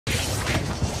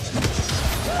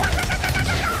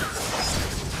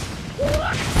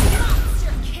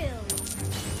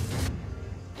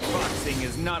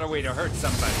not a way to hurt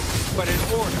somebody, but in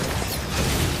order.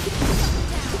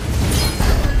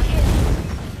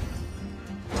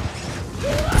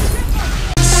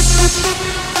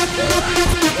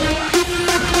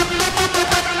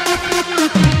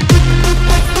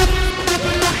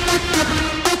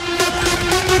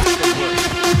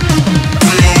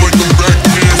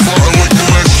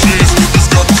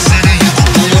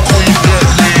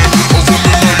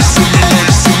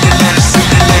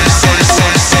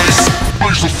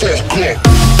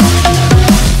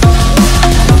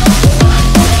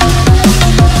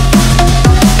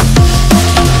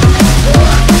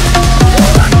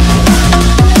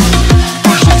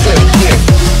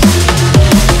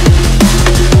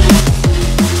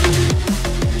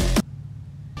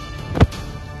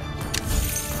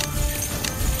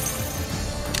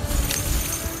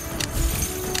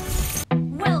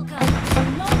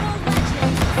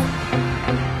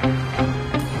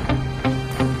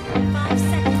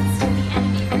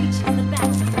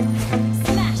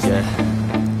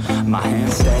 My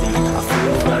hands steady, I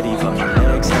feel ready, but my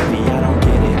legs heavy, I don't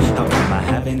get it. How come I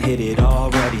haven't hit it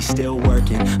already? Still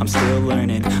working, I'm still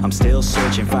learning, I'm still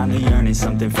searching, finally earning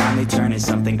something, finally turning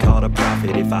something called a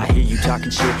profit. If I hear you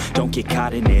talking shit, don't get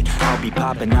caught in it. I'll be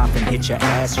popping off and hit your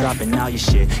ass, dropping all your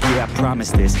shit. Yeah, I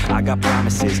promise this, I got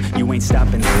promises, you ain't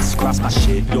stopping this. Cross my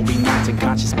shit, you'll be knocked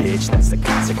unconscious, bitch. That's the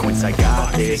consequence, I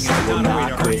got this. I will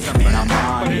not quit, and I'm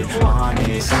on it,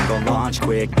 honest. I'm gonna launch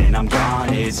quick, then I'm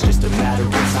gone. It's just a matter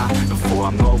of time before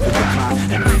I'm over the climb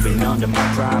and living under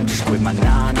my prime. Just quit my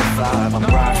 9 to 5, I'm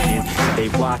rocking. They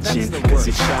watching, cause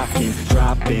it's shocking.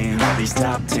 Dropping all these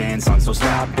top 10 songs, so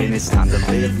stopping. It's time to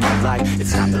live my life,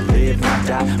 it's time to live, not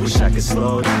die. Wish I could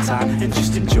slow down time and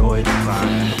just enjoy the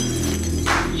climb.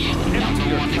 Empty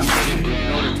your cup in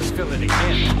order to fill it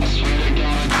again.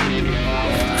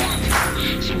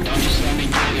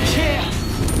 Yeah,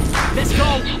 let's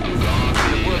go.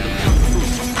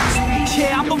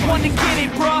 Yeah, I'm the one to get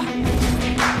it, bruh.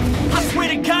 I swear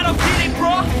to God I'll get it,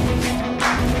 bruh.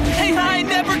 Hey, I ain't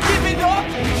never giving up.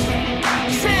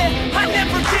 Said I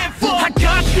never give up. I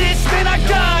got this, man, I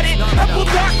got it. I will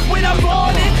not quit, I'm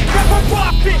on it. Never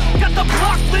rock it. Got the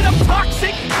block lit, I'm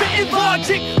toxic. Spitting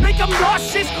logic, make them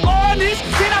nauseous. Honest,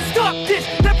 can I stop this?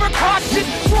 Never cautious,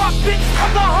 drop it.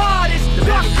 I'm the hardest.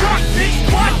 Knock, bitch,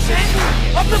 watch it.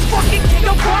 I'm the fucking king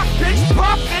of rock, bitch.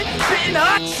 Profit, spitting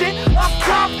hot shit. I'm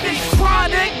profit,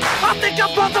 chronic. I think I'm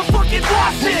motherfucking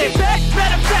lost it. Back,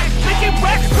 matter of fact, making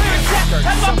racks, clear attack.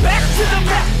 Have my back to the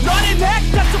map, not an act,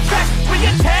 that's a fact. We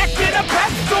attack in a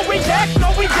back, no react,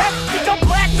 no react. Think I'm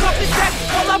black, nothing that.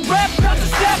 While I rap, not the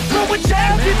step, throw a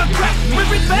jab, give a crack. We're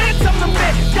advanced, I'm the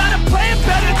man. Got a plan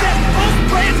better than most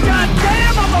plans.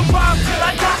 Goddamn, I'm a bomb till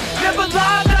I die. Never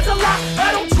lie, that's a lie.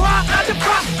 I don't try, I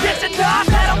defy. Get to die,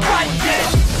 that I'm right, yeah.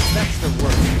 That's the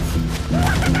word.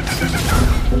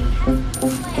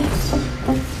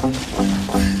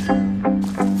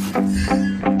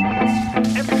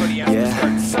 Everybody has to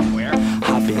start somewhere.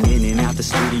 I've been in and out the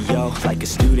studio like a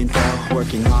student though,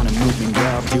 working on a movement,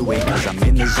 well, do it cause I'm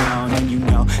in the zone. And you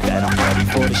know that I'm ready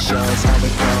for the shows. How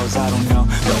it goes, I don't know,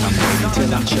 but I'm waiting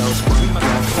till I'm chose.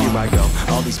 Here I go,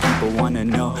 all these people wanna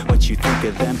know what you think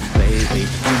of them lately.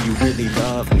 Do you really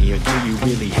love me or do you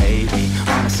really hate me?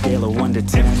 On a scale of 1 to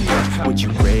 10, what would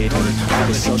you rate me? All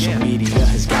the social media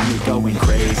has got me going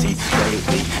crazy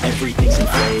lately. Everything's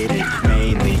inflated,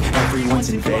 mainly everyone's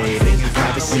invaded.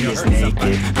 Privacy is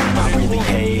naked, man, I really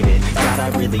hate it. God, I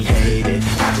really hate it.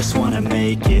 I just wanna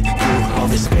make it through all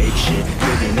this fake shit.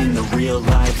 Living in the real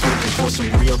life, looking for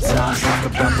some real time. Talk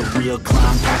about the real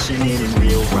climb, passionate in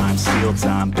real rhymes. Steal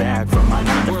time back from my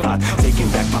 9 to 5, taking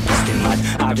back my fucking life.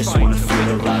 I just wanna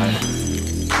feel alive.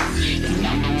 And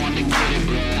I'm the one to get it,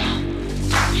 bro.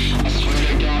 I swear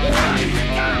to God,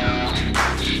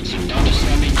 so don't just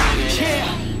let me get it.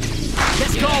 Yeah,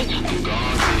 let's go. I'm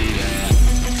gonna get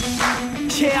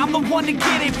it. Yeah, I'm the one to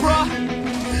get it, bro.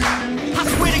 I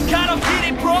swear to God I'll get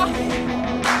it, bro.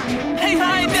 Hey,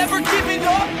 I ain't never giving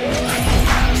up.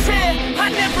 Said I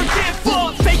never give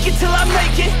up. Fake it till I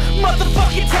make it.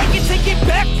 Motherfucking take it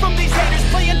back from these haters.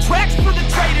 Playing tracks for the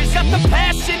traitors. Got the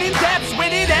passion in depths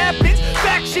when it happens.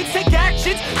 Factions take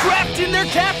actions, drafting their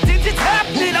captains. It's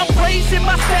happening, I'm raising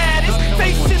my status.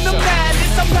 Facing the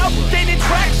madness, I'm out gaining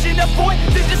traction. Avoid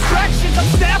the distractions, I'm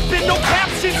snapping. No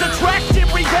captions, attracting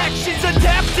reactions.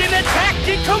 Adapting,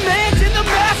 attacking, commanding the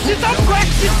masses. I'm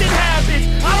practicing habits,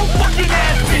 I don't fucking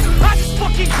ask it. I just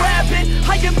fucking grab it,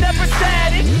 I am never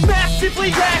static.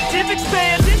 Massively active,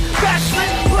 expanding, backslid,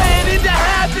 planning to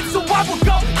have it. So I will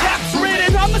go capture it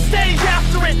and I'ma stay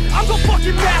after it. I'm gonna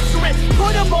fucking master it.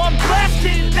 Put them on blast,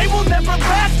 kid, they will never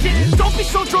last, kid. Don't be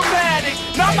so dramatic,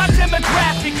 not my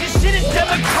demographic. This shit is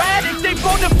democratic, they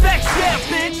phone effects, yeah,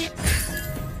 bitch.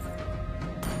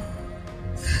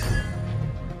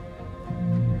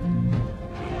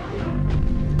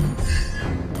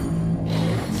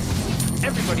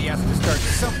 Everybody has to start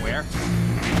somewhere.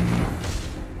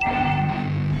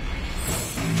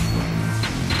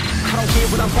 I don't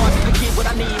get what I want, I get what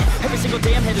I need. Every single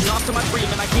day I'm heading off to my dream,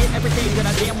 and I get everything that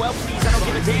I damn well please. I don't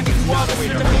give a damn if you all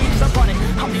listen to me, cause I run it.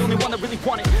 I'm the only one that really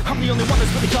want it, I'm the only one that's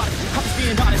really got it. I'm just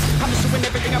being honest, I'm just doing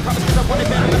everything I promise, cause I want it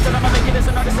better. I said I'ma make it as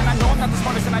an artist, and I know I'm not the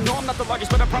smartest, and I know I'm not the largest,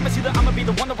 but I promise you that I'ma be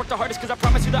the one that worked the hardest, cause I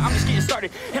promise you that I'm just getting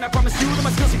started. And I promise you that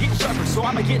my skills are getting sharper, so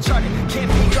I'ma get charted. Can't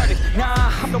be guarded,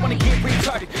 nah, I'm the one to get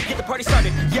retarded. Get the party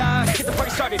started, yeah, get the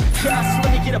party started, yeah, so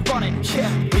let me get up on it, yeah.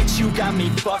 Bitch, you got me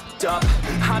fucked up,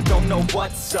 I don't know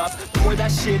what's up. Pour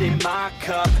that shit in my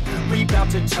cup, we bout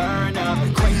to turn up.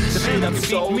 Crank this shit up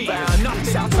so loud,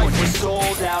 sounds like we're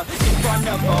sold out. In front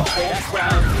of a whole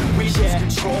crowd, we lose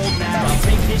control now. I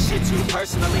take this shit too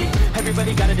personally,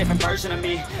 everybody got a different version of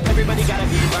me. Everybody gotta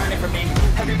be learning from me,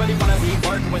 everybody wanna be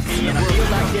working with me. And I feel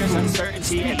like there's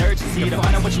uncertainty and urgency to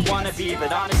find out what you wanna be.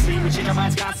 But honestly, we change our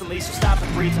minds constantly, so stop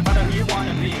and breathe and find out who you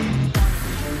wanna be.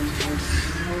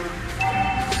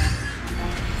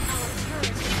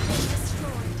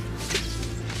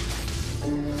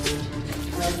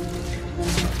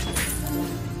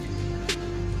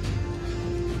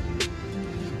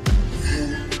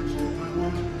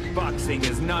 Boxing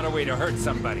is not a way to hurt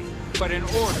somebody, but in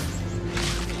order.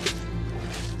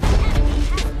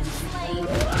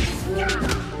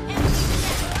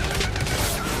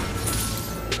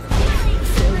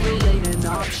 Failure ain't an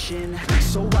option,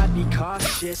 so I'd be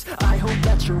cautious. I hope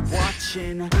that you're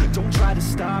watching. Don't try to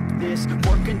stop this,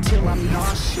 work until I'm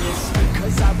nauseous,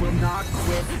 cause I will not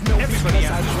quit. No, Everybody because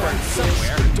has I to want start this.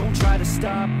 somewhere. Don't try to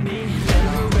stop me,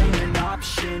 failure ain't an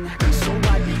option, so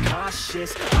I'd be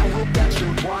cautious. I hope that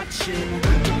you're watching.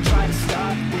 Don't try to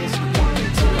stop this, work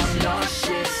until I'm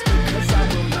nauseous, cause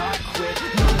I will not quit.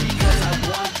 No, because I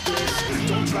want this.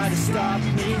 Don't try to stop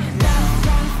me now.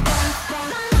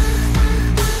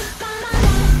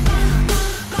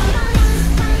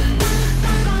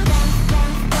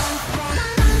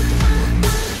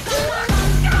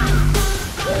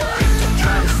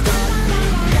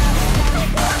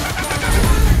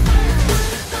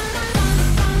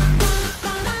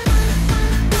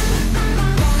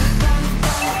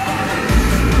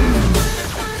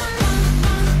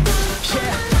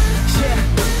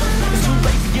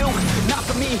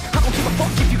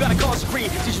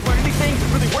 Did you learn anything?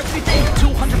 Really worth anything?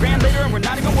 200 grand later and we're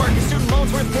not even working. Student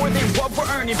loans worth more than what we're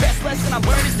earning. Best lesson I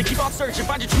learned is to keep on searching.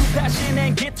 Find your true passion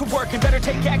and get to work. And better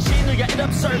take action or you end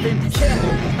up serving. Yeah,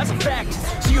 that's a fact.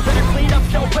 So you better clean up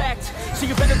your act. So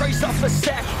you better raise yourself a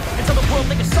sack and tell the world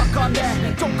they can suck on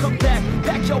that. Don't come back,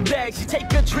 pack your bags. You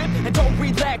take a trip and don't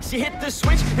relax. You hit the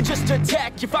switch and just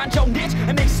attack. You find your niche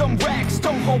and make some racks.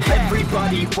 Don't hold back.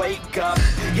 Everybody wake up,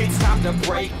 it's time to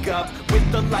break up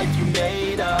with the life you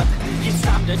made up. It's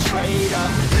time to trade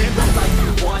up, live the life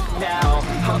you want now,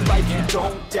 a life you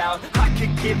don't doubt. I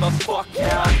could give a fuck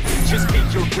now, just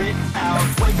figure it out.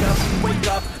 Wake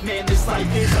up, man, this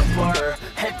life is a blur.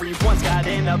 Everyone's got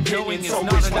an opinion, so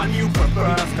which one you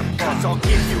prefer? Cause I'll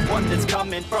give you one that's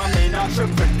coming from an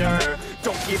entrepreneur.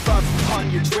 Don't give up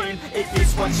on your dream, it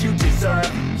is what you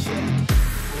deserve.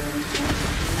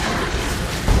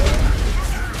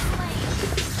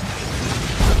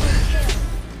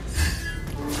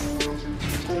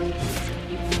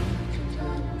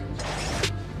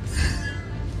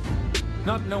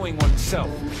 Not knowing oneself,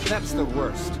 that's the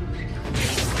worst.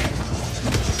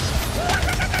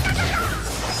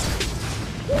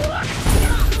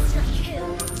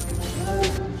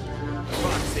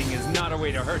 Boxing is not a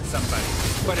way to hurt somebody,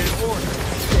 but in order.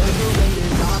 Failure ain't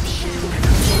an option,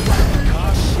 so I'm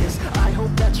cautious. I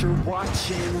hope that you're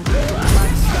watching. Don't try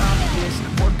to stop this,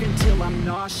 work until I'm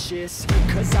nauseous,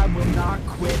 cause I will not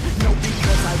quit. No,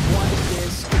 because I want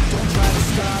this. Don't try to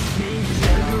stop me,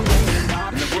 failure ain't an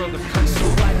option, so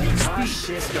I'd be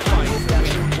cautious. I hope that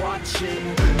you're watching.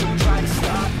 Don't try to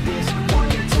stop this,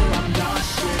 work until I'm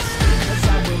nauseous, cause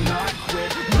I will not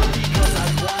quit. No, because I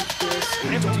want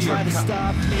this. Don't try to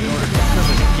stop me.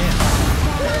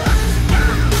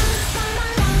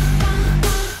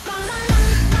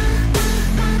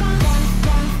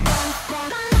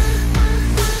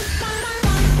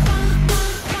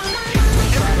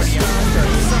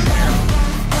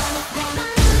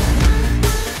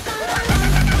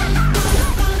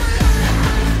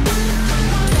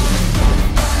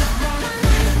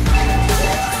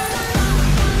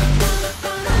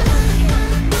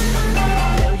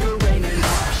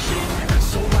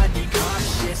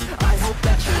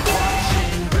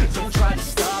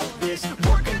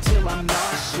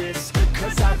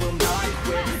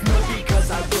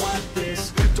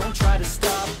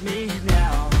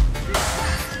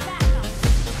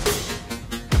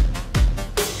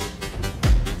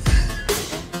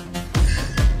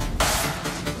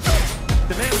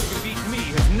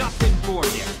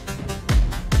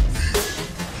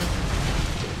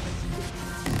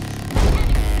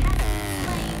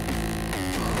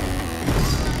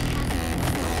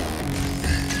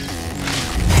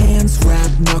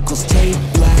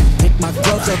 fade black. Pick my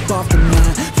gloves up off the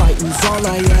mat. Fighting's all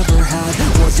I ever had.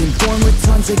 Wasn't born with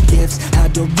tons of gifts.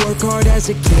 Had to work hard as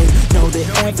a kid. Know that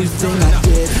everything I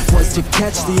did was to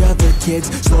catch the other kids.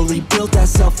 Slowly built that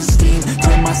self-esteem.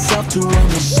 Turned myself to a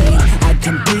machine. I'd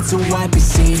compete so I'd be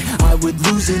seen. I would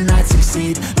lose and I'd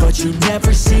succeed, but you'd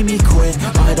never see me quit.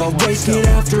 I'd always get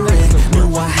after it.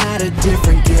 Knew I had a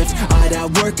different gift. I'd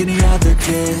outwork any other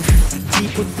kid.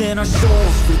 Deep within our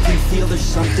souls, we can feel there's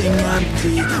something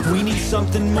empty. We need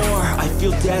something more. I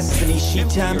feel destiny, she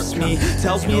tempts me.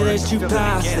 Tells me there's two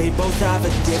paths, they both have a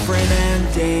different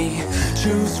ending.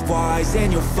 Choose wise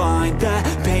and you'll find that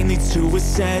pain leads to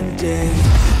ascending.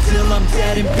 Till I'm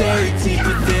dead and buried deep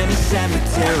within a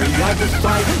cemetery. I will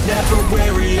fight, never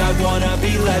weary, I wanna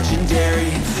be legendary.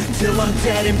 Till I'm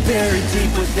dead and buried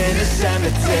deep within a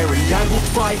cemetery. I will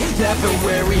fight, never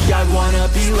weary, I wanna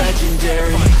be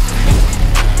legendary.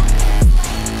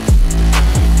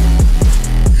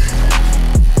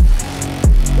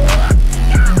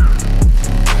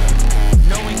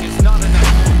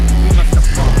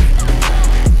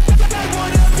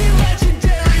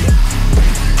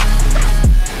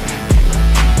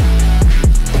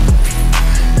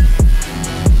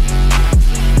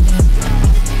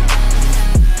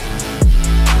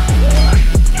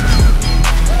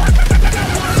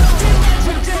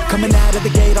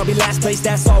 I'll be last place,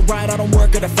 that's alright, I don't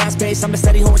work at a fast pace. I'm a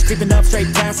steady horse creeping up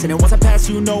straight past it. And once I pass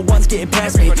you, no one's getting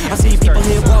past me. I see people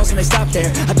hit walls and they stop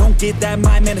there. I don't get that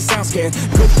mind, man, it sounds scared.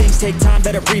 Good things take time,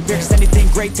 better prepare, cause anything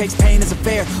great takes pain as a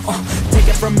fair. Take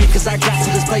it from me, cause I got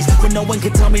to this place where no one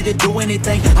can tell me to do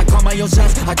anything. I call my own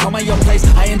shots, I call my own place.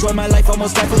 I enjoy my life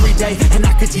almost every day. And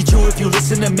I could teach you if you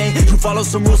listen to me. You follow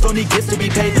some rules, don't need gifts to be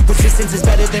paid. Persistence is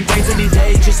better than brains any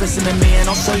day. Just listen to me and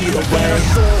I'll show you the way. Our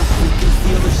souls, we can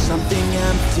feel there's something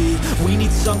empty. We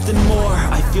need something more.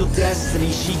 I feel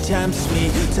destiny, she tempts me.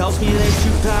 Tells me there's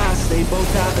two paths, they both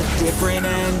have a different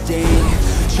ending.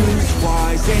 Choose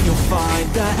wise and you'll find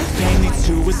that pain leads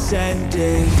to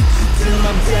ascending. Till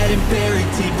I'm dead and buried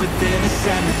deep within a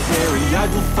cemetery. I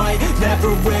will fight,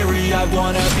 never weary, I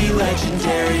wanna be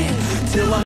legendary. Till I'm